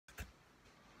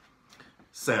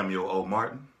Samuel O.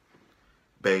 Martin,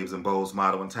 Babes and Bows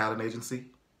Model and Talent Agency,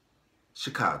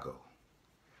 Chicago.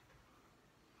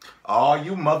 All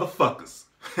you motherfuckers.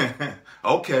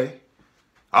 Okay.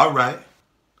 All right.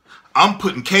 I'm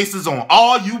putting cases on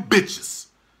all you bitches.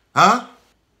 Huh?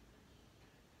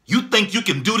 You think you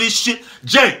can do this shit?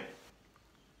 Jay,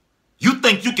 you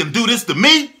think you can do this to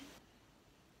me?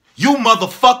 You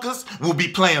motherfuckers will be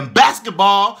playing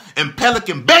basketball in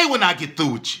Pelican Bay when I get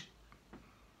through with you.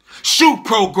 Shoot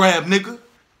program, nigga.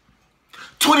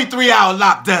 23-hour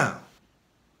lockdown.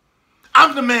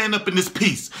 I'm the man up in this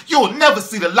piece. You'll never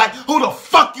see the light. Who the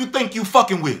fuck you think you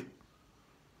fucking with?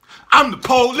 I'm the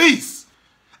police.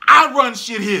 I run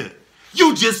shit here.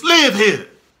 You just live here.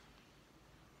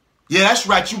 Yeah, that's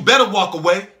right. You better walk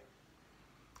away.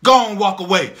 Go on, walk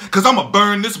away. Because I'm going to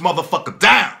burn this motherfucker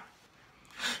down.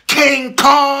 King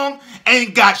Kong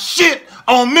ain't got shit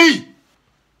on me.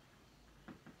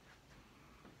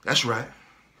 That's right.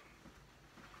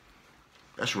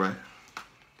 That's right.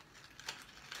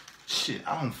 Shit,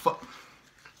 I don't fuck.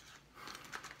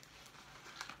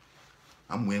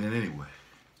 I'm winning anyway.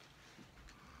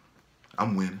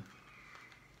 I'm winning.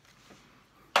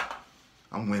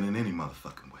 I'm winning any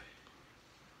motherfucking way.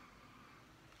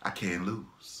 I can't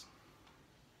lose.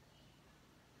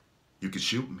 You can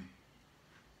shoot me,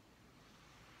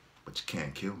 but you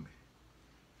can't kill me.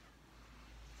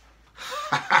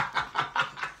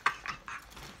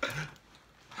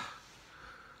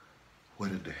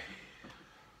 What a day.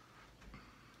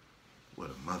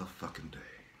 What a motherfucking day.